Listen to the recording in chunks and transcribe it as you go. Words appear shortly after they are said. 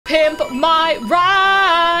Pimp my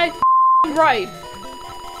ride. Right.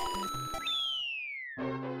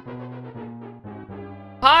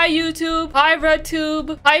 Hi YouTube, hi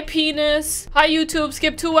RedTube, hi Penis, hi YouTube,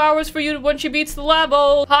 skip 2 hours for you when she beats the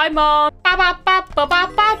level. Hi Mom.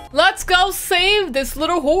 Let's go save this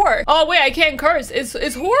little whore. Oh wait, I can't curse. Is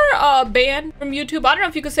whore banned from YouTube? I don't know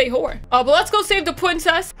if you could say whore. But let's go save the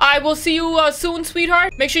princess. I will see you soon,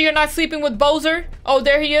 sweetheart. Make sure you're not sleeping with Bowser. Oh,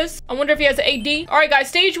 there he is. I wonder if he has an AD. All right guys,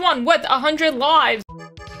 stage 1 with 100 lives.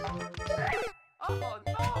 Oh no.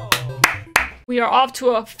 We are off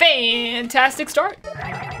to a fantastic start.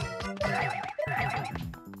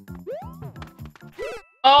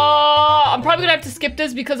 I'm probably gonna have to skip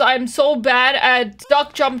this because I'm so bad at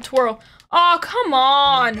duck, jump, twirl. Oh, come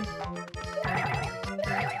on.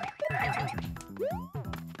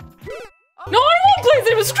 No, I won't play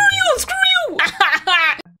this. Screw you, screw you.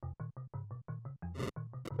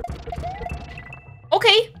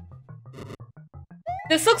 Okay.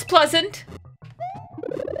 This looks pleasant.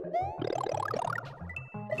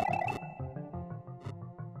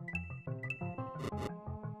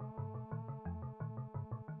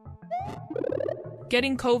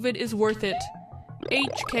 Getting COVID is worth it.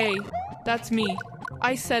 HK, that's me.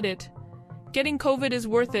 I said it. Getting COVID is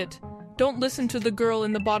worth it. Don't listen to the girl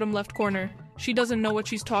in the bottom left corner. She doesn't know what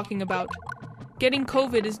she's talking about. Getting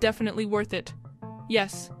COVID is definitely worth it.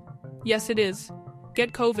 Yes. Yes, it is.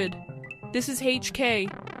 Get COVID. This is HK.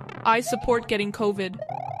 I support getting COVID.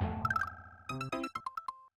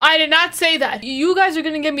 I did not say that. You guys are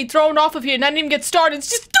gonna get me thrown off of here and I didn't even get started. It's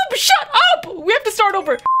just stupid. Shut up! We have to start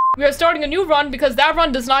over. We are starting a new run because that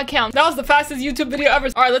run does not count. That was the fastest YouTube video ever.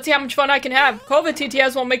 All right, let's see how much fun I can have. COVID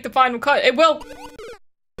TTS won't make the final cut. It will.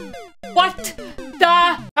 What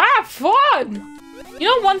the? Have fun. You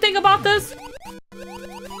know one thing about this?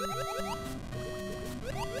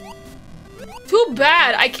 Too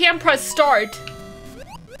bad I can't press start.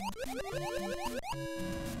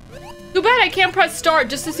 Too bad I can't press start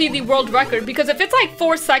just to see the world record, because if it's like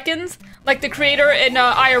 4 seconds, like the creator in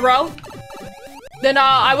IRL, then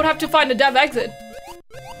I would have to find a dev exit.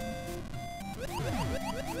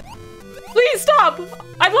 Please stop!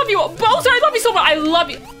 I love you! Bowser, I love you so much! I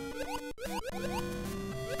love you!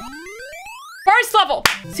 First level!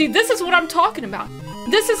 See, this is what I'm talking about.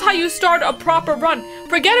 This is how you start a proper run.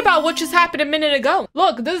 Forget about what just happened a minute ago.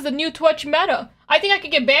 Look, this is the new Twitch meta. I think I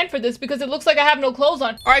could get banned for this because it looks like I have no clothes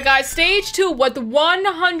on. Alright guys, stage 2 with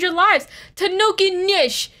 100 lives. Tanuki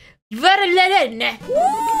Nish. Verleren.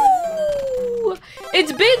 Woo!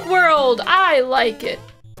 It's Big World. I like it.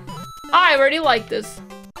 I already like this.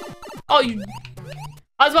 Oh, you...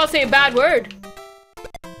 I was about to say a bad word.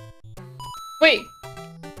 Wait.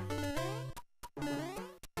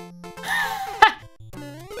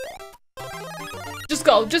 Just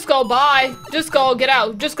go, bye. Just go, get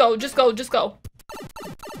out. Just go. Just go. Just go.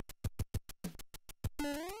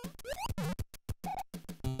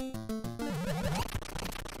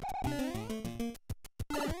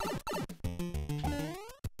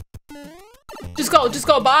 Just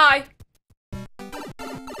go, bye.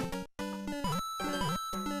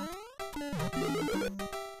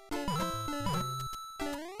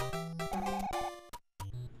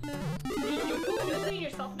 Clean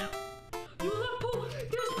yourself now. You left poop.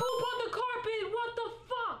 There's poop on the carpet. What the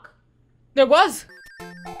fuck? There was.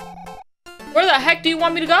 Where the heck do you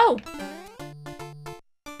want me to go?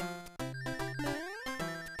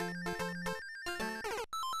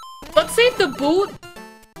 Let's save the boot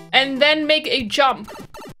and then make a jump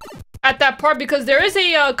at that part because there is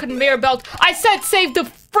a conveyor belt. I said save the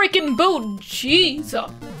freaking boot. Jeez.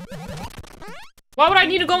 Why would I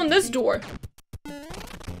need to go in this door?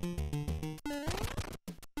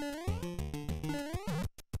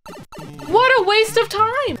 What a waste of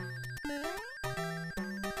time.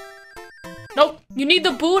 Nope. You need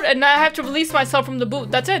the boot and I have to release myself from the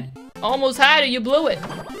boot. That's it. Almost had it. You blew it.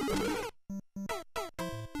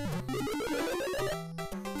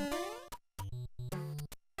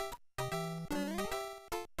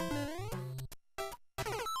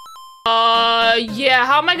 Yeah,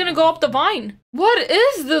 how am I gonna go up the vine? What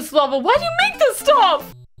is this level? Why do you make this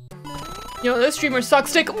stuff? Yo, this streamer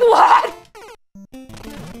sucks dick. What?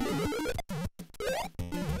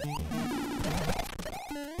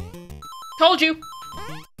 Told you.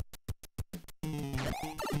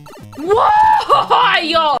 Whoa!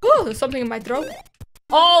 Yo! Ooh, there's something in my throat.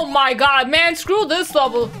 Oh my god, man, screw this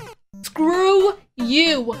level. Screw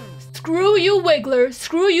you. Screw you, Wiggler.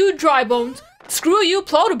 Screw you, Dry Bones. Screw you,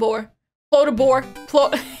 Plotobor. Plotobor.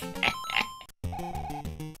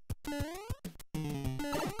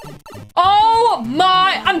 Oh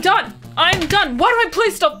my, I'm done. I'm done. Why do I play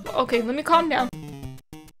stuff? Okay, let me calm down.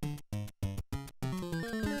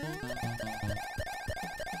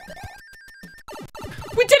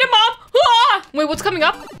 We did it, Mom! Ah! Wait, what's coming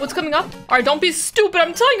up? What's coming up? Alright, don't be stupid,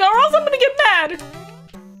 I'm telling you, or else I'm gonna get mad!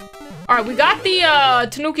 Alright, we got the,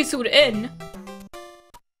 Tanuki suit in.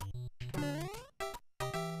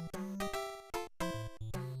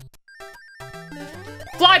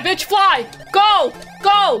 Fly, bitch, fly! Go!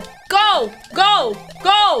 Go! Go! Go!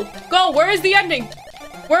 Go! Go! Where is the ending?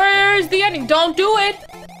 Where is the ending? Don't do it!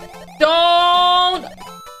 Don't!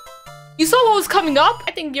 You saw what was coming up?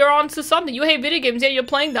 I think you're on to something. You hate video games, yeah, you're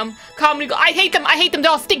playing them. Comedy go. I hate them, they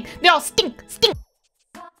all stink! They all stink! Stink!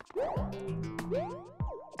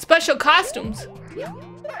 Special costumes.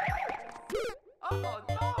 Okay.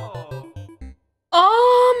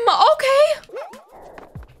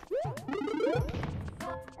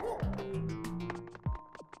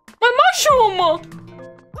 My mushroom!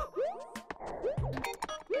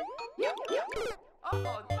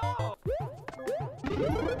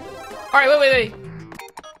 Alright, wait.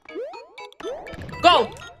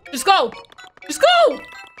 Go! Just go! Just go!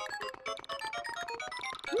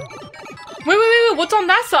 Wait, what's on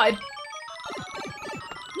that side?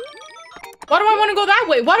 Why do I want to go that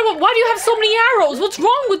way? Why do you have so many arrows? What's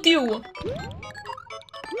wrong with you?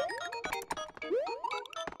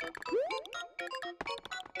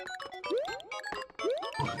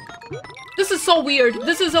 This is so weird.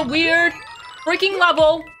 This is a weird freaking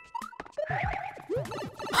level.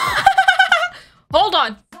 Hold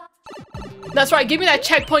on. That's right, give me that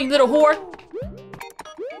checkpoint, you little whore.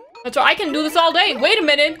 That's right, I can do this all day. Wait a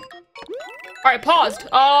minute. Alright, paused.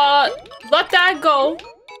 Let that go.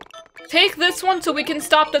 Take this one so we can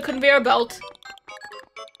stop the conveyor belt.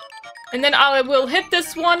 And then I will hit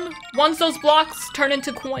this one once those blocks turn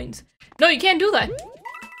into coins. No, you can't do that.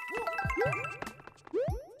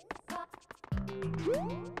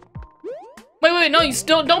 Wait, no, you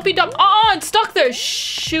still don't be dumb. Oh, it's stuck there.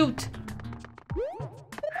 Shoot.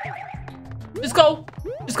 Just go.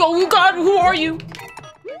 Just go. Oh God, who are you?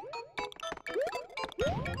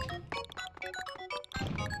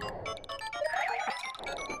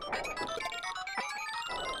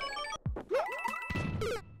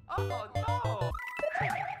 Oh no.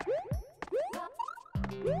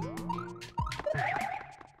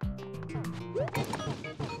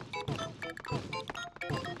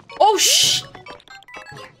 Oh, shh!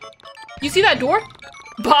 You see that door?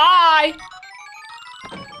 Bye!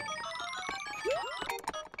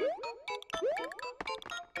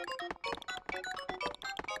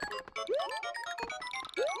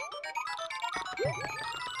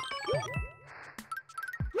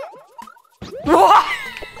 What?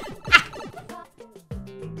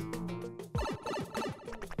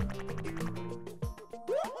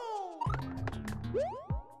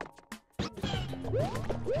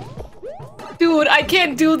 Dude, I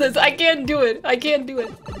can't do this. I can't do it. I can't do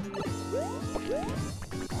it.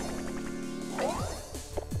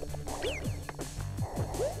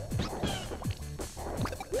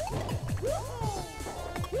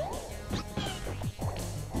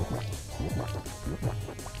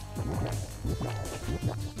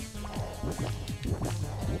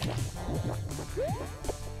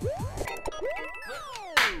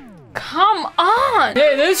 Come on!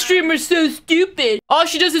 Hey, this streamer's so stupid. All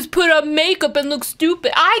she does is put on makeup and look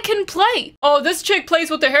stupid. I can play. Oh, this chick plays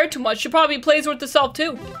with her hair too much. She probably plays with herself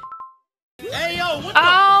too. Hey yo, what the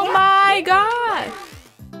Oh my god!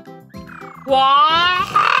 What?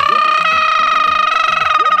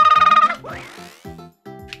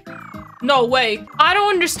 No way. I don't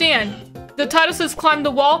understand. The title says climb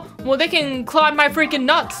the wall. Well, they can climb my freaking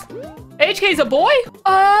nuts. HK's a boy?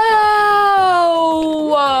 Oh!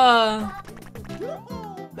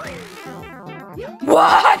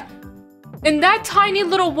 What? In that tiny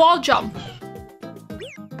little wall jump.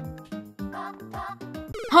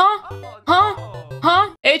 Huh? Huh?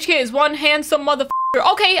 Huh? HK is one handsome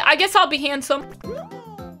motherfucker. Okay, I guess I'll be handsome.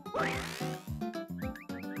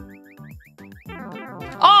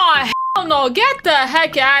 Aw, hell no. Get the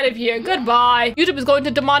heck out of here. Goodbye. YouTube is going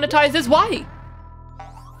to demonetize this. Why?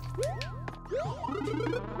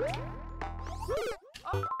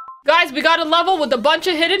 Guys, we got a level with a bunch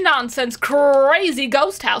of hidden nonsense. Crazy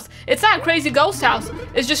ghost house. It's not a crazy ghost house.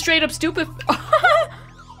 It's just straight up stupid.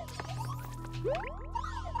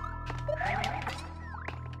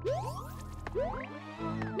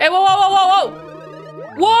 Hey, whoa, whoa, whoa, whoa, whoa.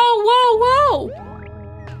 Whoa, whoa, whoa.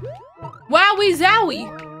 Wowie zowie.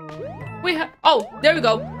 Oh, there we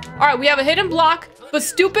go. All right, we have a hidden block, but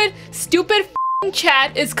stupid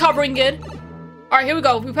chat is covering it. All right, here we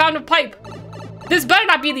go. We found a pipe. This better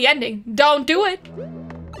not be the ending. Don't do it.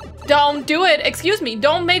 Don't do it. Excuse me.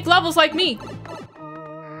 Don't make levels like me.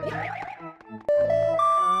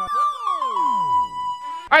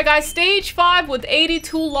 Alright guys, stage 5 with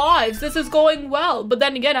 82 lives. This is going well, but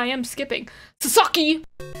then again, I am skipping. Sasaki!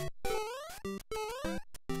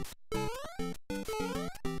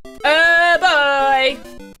 Bye!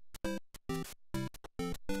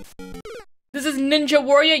 This is Ninja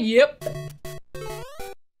Warrior, yep.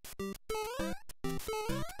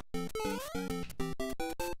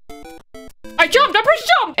 I jumped, I pressed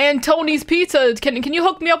jump! And Tony's Pizza, can you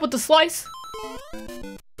hook me up with the slice?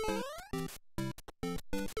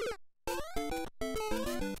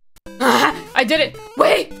 I did it.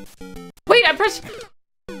 Wait, I pressed.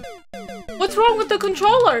 What's wrong with the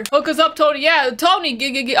controller? Hook us up, Tony. Yeah, Tony,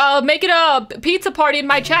 make it a pizza party in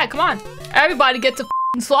my chat. Come on. Everybody gets a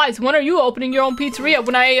f***ing slice. When are you opening your own pizzeria?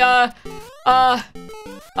 When I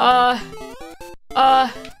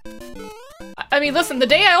mean, listen, the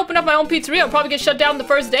day I open up my own pizzeria, I'll probably get shut down the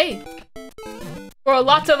first day. For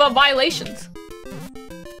lots of violations.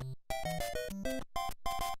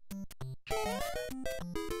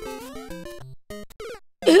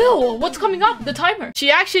 Ew, what's coming up? The timer.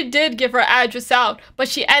 She actually did give her address out, but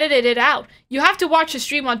she edited it out. You have to watch the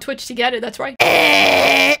stream on Twitch to get it, that's right.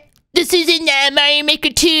 This isn't Mario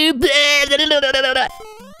Maker 2.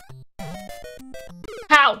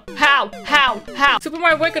 How? Super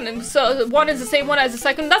Mario Awakening, so one is the same one as the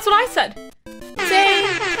second. That's what I said.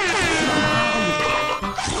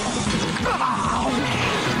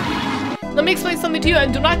 Let me explain something to you,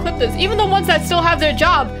 and do not clip this. Even the ones that still have their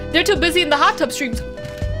job, they're too busy in the hot tub streams.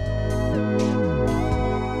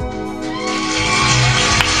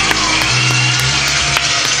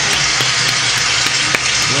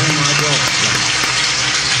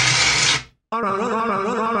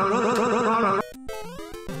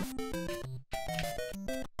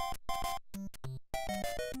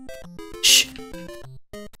 Shh.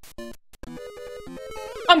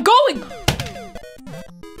 I'm going.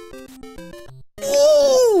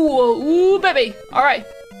 Ooh, baby. All right.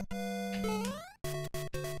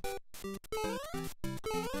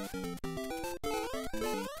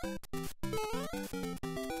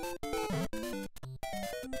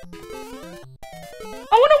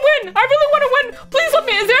 I want to win. I really want to win. Please let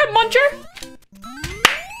me. Is there a muncher?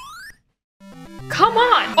 Come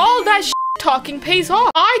on. All that talking pays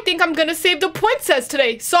off. I think I'm gonna save the princess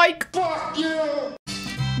today. Psych. Fuck you.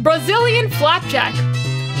 Brazilian flapjack.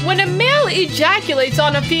 When a male ejaculates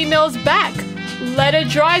on a female's back, let it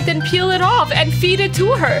dry, then peel it off and feed it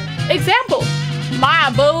to her. Example.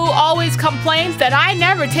 My boo always complains that I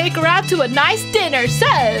never take her out to a nice dinner, so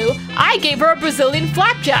I gave her a Brazilian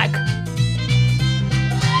flapjack.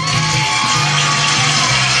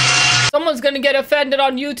 Someone's gonna get offended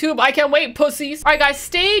on YouTube. I can't wait, pussies. Alright guys,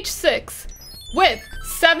 stage 6 with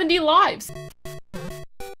 70 lives.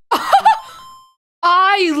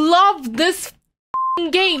 I love this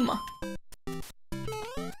game.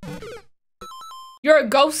 You're a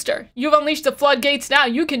ghoster. You've unleashed the floodgates now.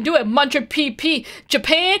 You can do it. Muncher PP.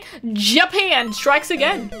 Japan strikes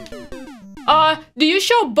again. Do you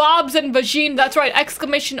show Bob's and Vagine? That's right.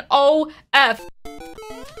 Exclamation OF.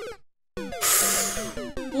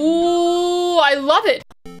 Ooh, I love it.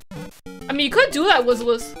 I mean, you could do that,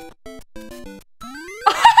 Wizzless.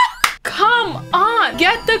 Come on!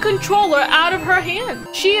 Get the controller out of her hand.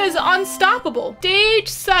 She is unstoppable. Stage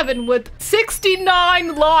 7 with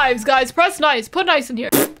 69 lives, guys. Press nice. Put nice in here.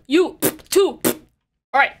 You, too.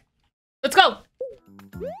 Alright. Let's go.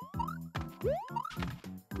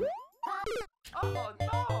 Oh,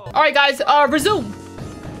 no. Alright, guys. Resume.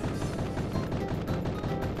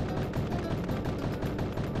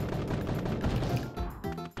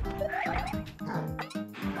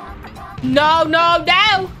 No, no,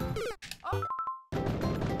 no!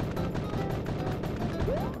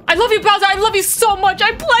 I love you, Bowser. I love you so much. I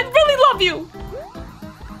really love you.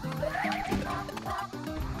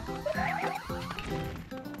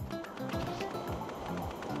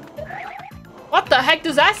 What the heck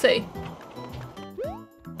does that say?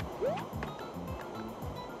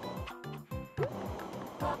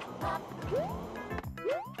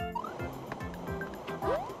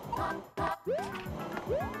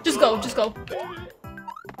 Just go, just go.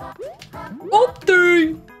 Oh,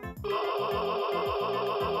 3.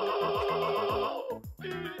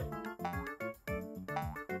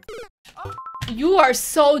 You are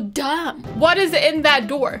so dumb. What is in that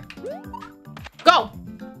door? Go.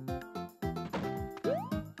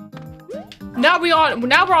 Now we're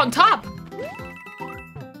on top.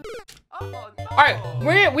 Oh, no. All right,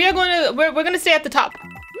 we're gonna stay at the top.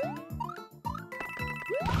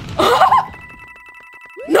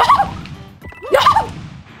 No! No!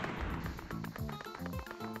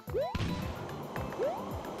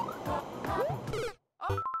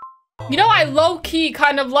 You know, I low-key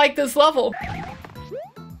kind of like this level.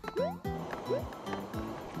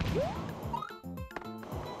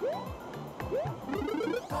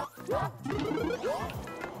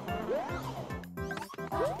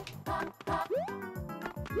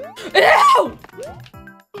 Ew!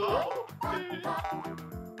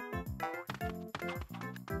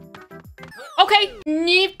 Okay,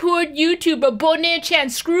 need poor YouTuber, Bonet Chan,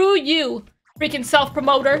 screw you, freaking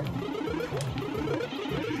self-promoter.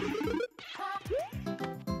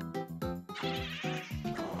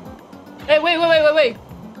 Hey, wait.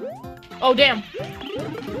 Oh, damn.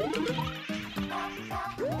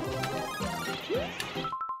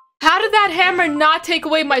 How did that hammer not take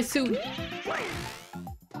away my suit?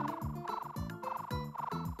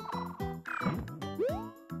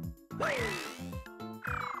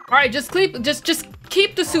 All right, just keep the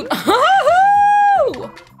suit.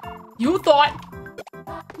 You thought.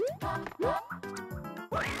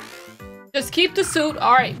 Just keep the suit.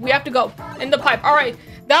 All right, we have to go in the pipe. All right,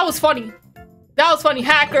 that was funny. That was funny,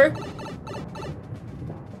 hacker.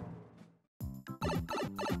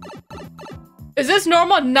 Is this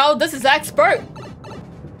normal? No, this is expert.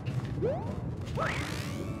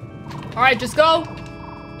 All right, just go.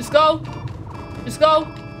 Just go. Just go.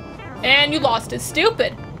 And you lost it.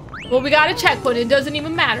 Stupid. Well, we got a checkpoint. It doesn't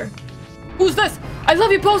even matter. Who's this? I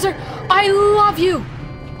love you, poser. I love you.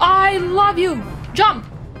 I love you. Jump.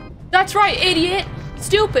 That's right, idiot.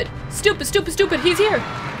 Stupid. Stupid, stupid, stupid. He's here.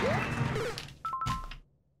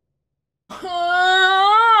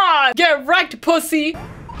 Get wrecked, pussy.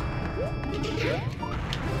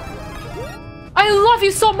 I love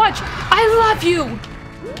you so much. I love you.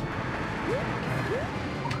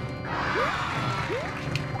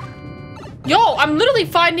 Yo, I'm literally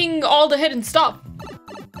finding all the hidden stuff.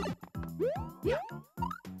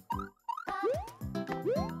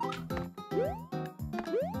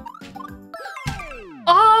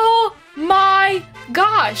 Oh my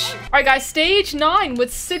gosh. All right, guys, stage 9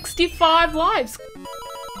 with 65 lives.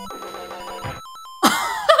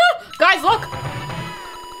 Guys, look.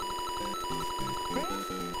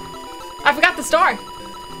 I forgot the star.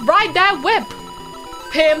 Ride that whip.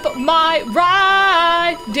 Pimp my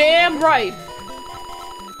ride. Damn right.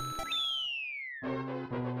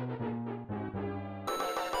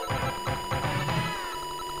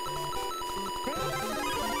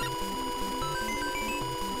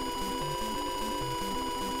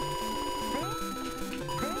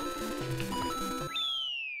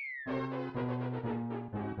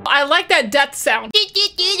 I like that death sound.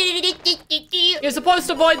 You're supposed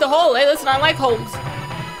to avoid the hole. Hey, listen, I like holes.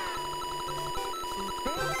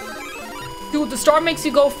 Dude, the star makes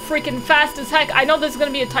you go freaking fast as heck. I know this is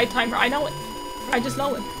gonna be a tight timer. I know it. I just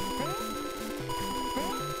know it.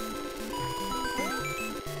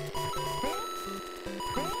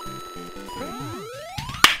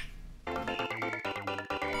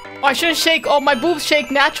 Oh, I shouldn't shake. Oh, my boobs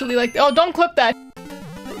shake naturally. Like, oh, don't clip that.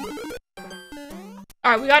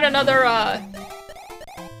 All right, we got another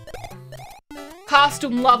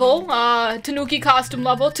costume level. Tanuki costume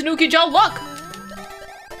level. Tanuki Joe, look.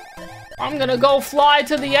 I'm gonna go fly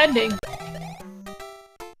to the ending.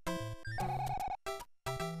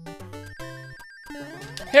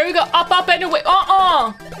 Here we go. Up, up, anyway.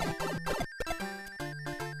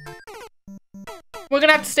 We're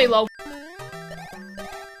gonna have to stay low.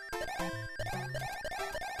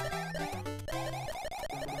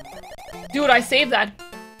 Dude, I saved that.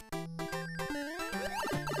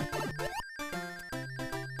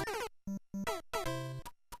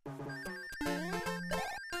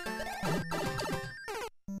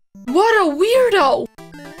 What a weirdo!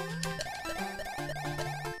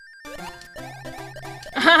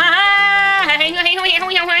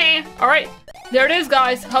 Alright, there it is,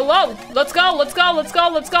 guys. Hello. Let's go, let's go, let's go,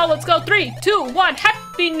 let's go, let's go. 3, 2, 1.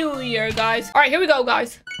 Happy New Year, guys. Alright, here we go,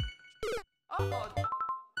 guys.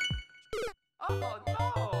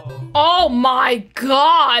 Oh my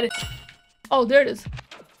god! Oh, there it is.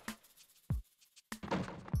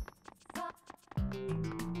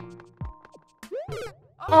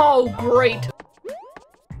 Oh, great.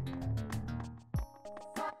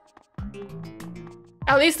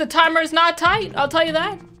 At least the timer is not tight, I'll tell you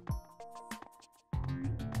that.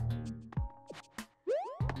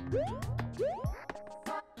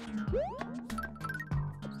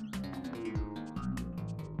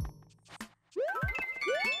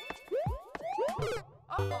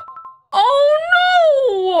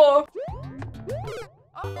 Oh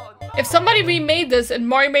no! If somebody remade this in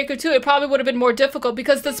Mario Maker 2, it probably would have been more difficult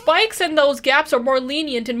because the spikes and those gaps are more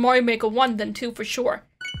lenient in Mario Maker 1 than 2 for sure.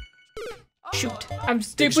 Shoot. I'm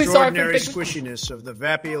deeply sorry for extraordinary squishiness of the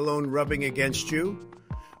Vappy alone rubbing against you.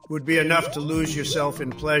 would be enough to lose yourself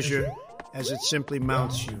in pleasure, as it simply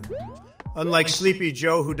mounts you. Unlike Sleepy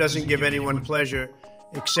Joe, who doesn't give anyone pleasure,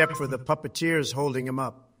 except for the puppeteers holding him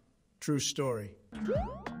up. True story.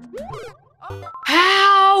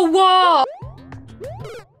 How?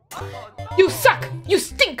 You suck! You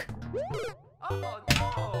stink!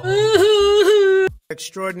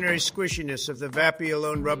 Extraordinary squishiness of the vappy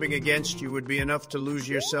alone rubbing against you would be enough to lose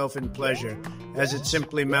yourself in pleasure, as it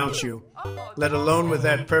simply mounts you. Let alone with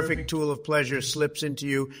that perfect tool of pleasure slips into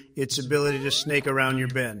you its ability to snake around your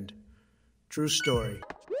bend. True story.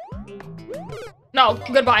 No,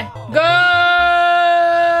 goodbye.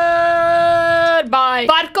 Goodbye.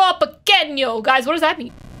 Barco pequeño. Guys, what does that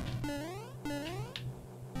mean?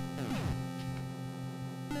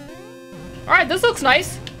 Alright, this looks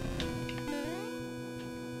nice.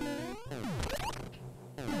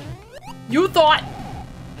 You thought.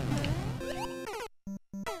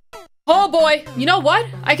 Oh boy. You know what?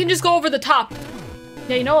 I can just go over the top.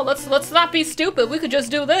 Yeah, you know what? Let's not be stupid. We could just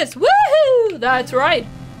do this. Woohoo! That's right.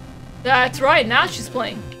 That's right. Now she's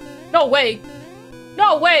playing. No way.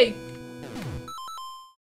 No way.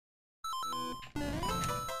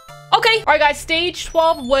 Okay. Alright guys, stage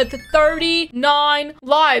 12 with 39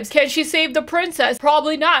 lives. Can she save the princess?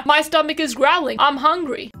 Probably not. My stomach is growling. I'm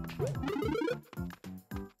hungry.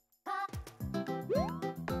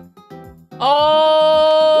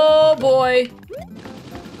 Oh boy.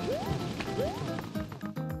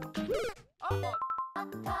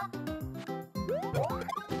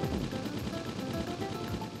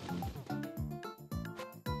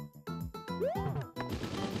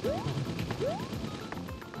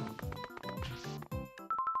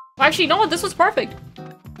 Actually, you know what? This was perfect.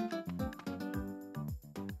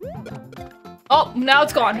 Oh, now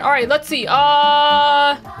it's gone. All right, let's see.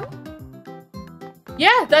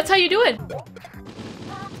 Yeah, that's how you do it.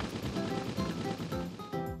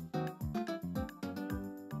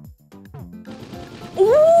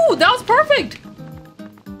 Ooh, that was perfect.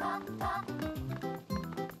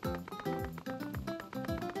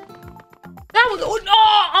 That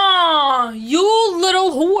was, you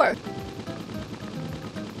little whore.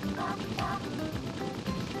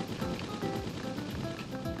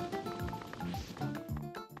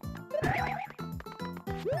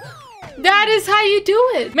 That is how you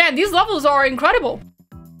do it. Man, these levels are incredible.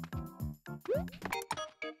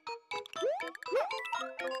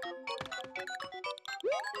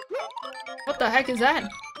 What the heck is that?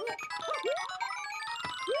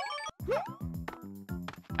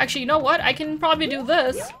 Actually, you know what? I can probably do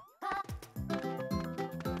this.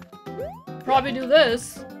 Probably do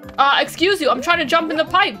this. Excuse you, I'm trying to jump in the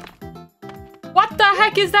pipe. What the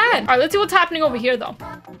heck is that? Alright, let's see what's happening over here though.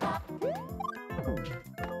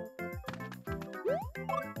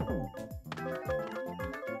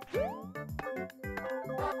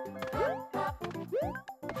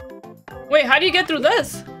 Wait, how do you get through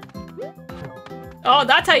this? Oh,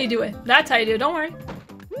 that's how you do it. That's how you do it. Don't worry.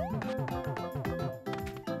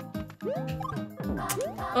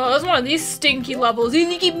 Oh, that's one of these stinky levels. You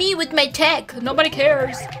look at me with my tech. Nobody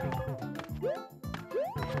cares.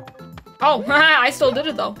 Oh, I still did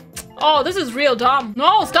it though. Oh, this is real dumb.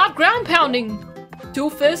 No, stop ground pounding,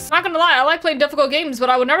 doofus. Not gonna lie, I like playing difficult games, but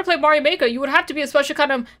I would never play Mario Maker. You would have to be a special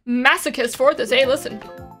kind of masochist for this. Hey, listen.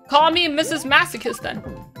 Call me Mrs. Masochist then.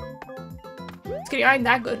 Just kidding, I ain't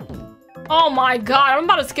that good. Oh my god, I'm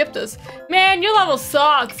about to skip this. Man, your level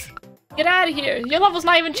sucks. Get out of here. Your level's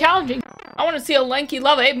not even challenging. I want to see a lanky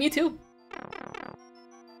level. Hey, me too.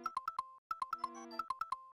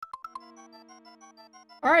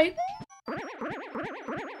 Alright.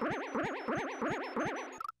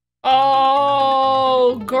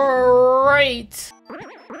 Oh, great.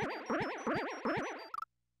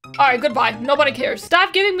 Alright, goodbye. Nobody cares.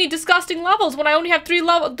 Stop giving me disgusting levels when I only have three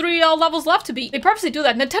levels left to beat. They purposely do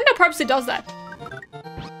that. Nintendo purposely does that.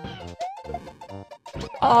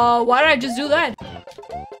 Why did I just do that?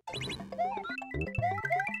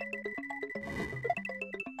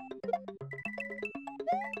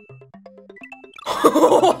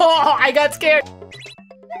 I got scared.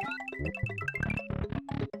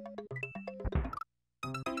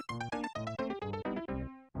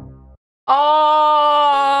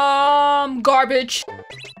 Garbage.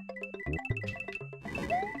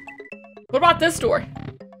 What about this door?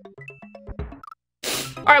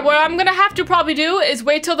 Alright, what I'm gonna have to probably do is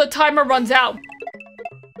wait till the timer runs out.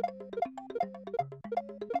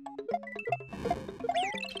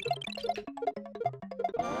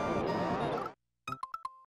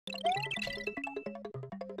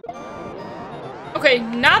 Okay,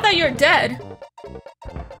 now that you're dead,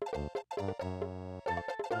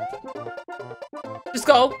 just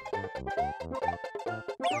go.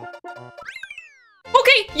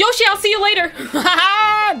 Okay, Yoshi, I'll see you later.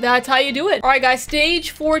 That's how you do it. All right, guys,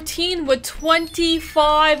 stage 14 with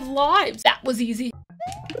 25 lives. That was easy.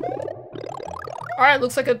 All right,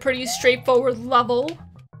 looks like a pretty straightforward level.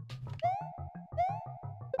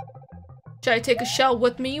 Should I take a shell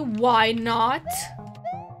with me? Why not?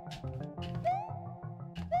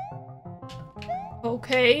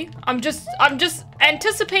 Okay, I'm just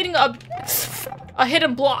anticipating a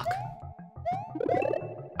hidden block.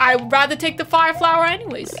 I'd rather take the fire flower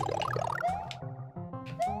anyways.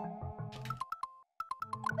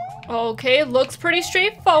 Okay, looks pretty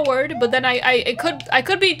straightforward, but then I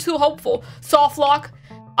could be too hopeful. Soft lock.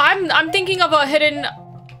 I'm thinking of a hidden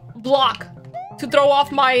block to throw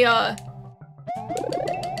off my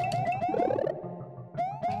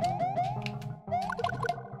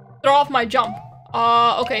jump.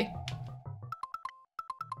 Okay.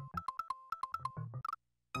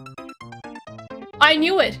 I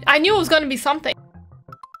knew it. I knew it was gonna be something.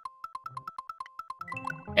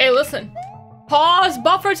 Hey, listen. Pause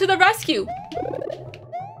buffer to the rescue.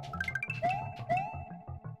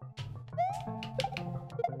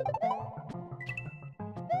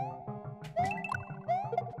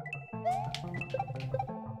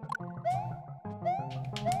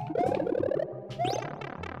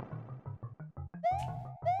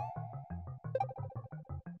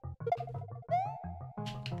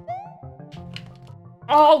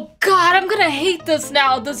 Oh god, I'm gonna hate this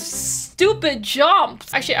now. This stupid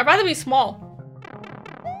jumps. Actually, I'd rather be small.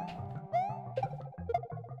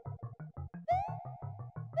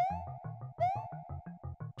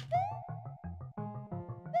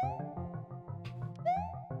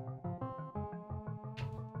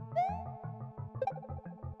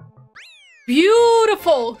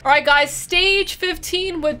 Beautiful. All right, guys, stage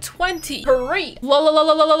 15 with 23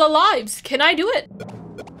 lives. Can I do it?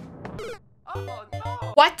 Oh, no.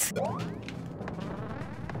 What?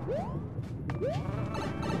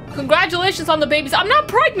 Congratulations on the babies. I'm not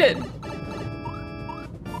pregnant.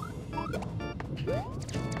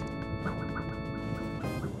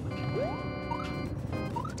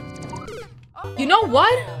 You know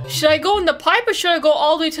what? Should I go in the pipe or should I go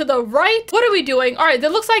all the way to the right? What are we doing? All right,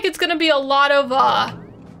 it looks like it's gonna be a lot of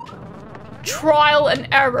trial and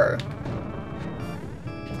error.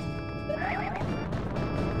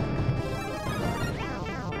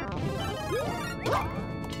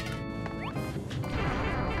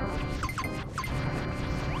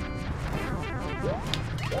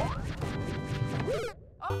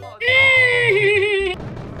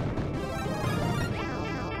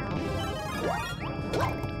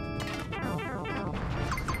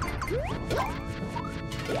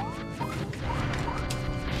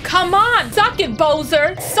 Come on! Suck it,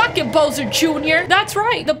 Bowser! Suck it, Bowser Jr. That's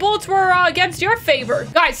right, the bullets were against your favor.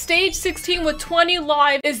 Guys, stage 16 with 20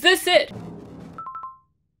 live. Is this it?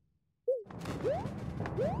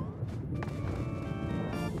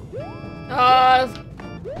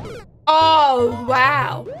 Oh,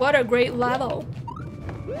 wow. What a great level.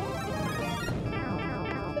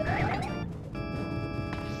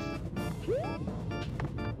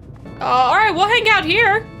 Alright, we'll hang out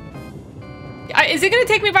here. Is it gonna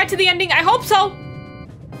take me right to the ending? I hope so.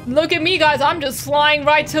 Look at me, guys. I'm just flying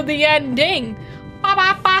right to the ending. Bop,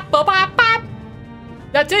 bop, bop, bop, bop, bop.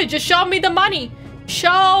 That's it. Just show me the money.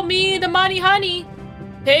 Show me the money, honey.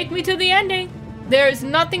 Take me to the ending. There's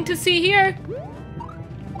nothing to see here.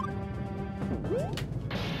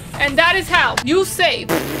 And that is how you save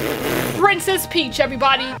Princess Peach,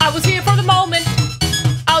 everybody. I was here for the moment.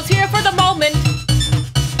 I was here for the moment.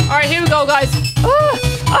 All right, here we go, guys.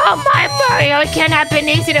 Oh my Mario, it cannot be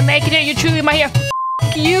easy to make it here. You're truly my hero.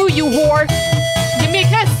 F you whore. Give me a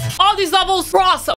kiss. All these levels are awesome.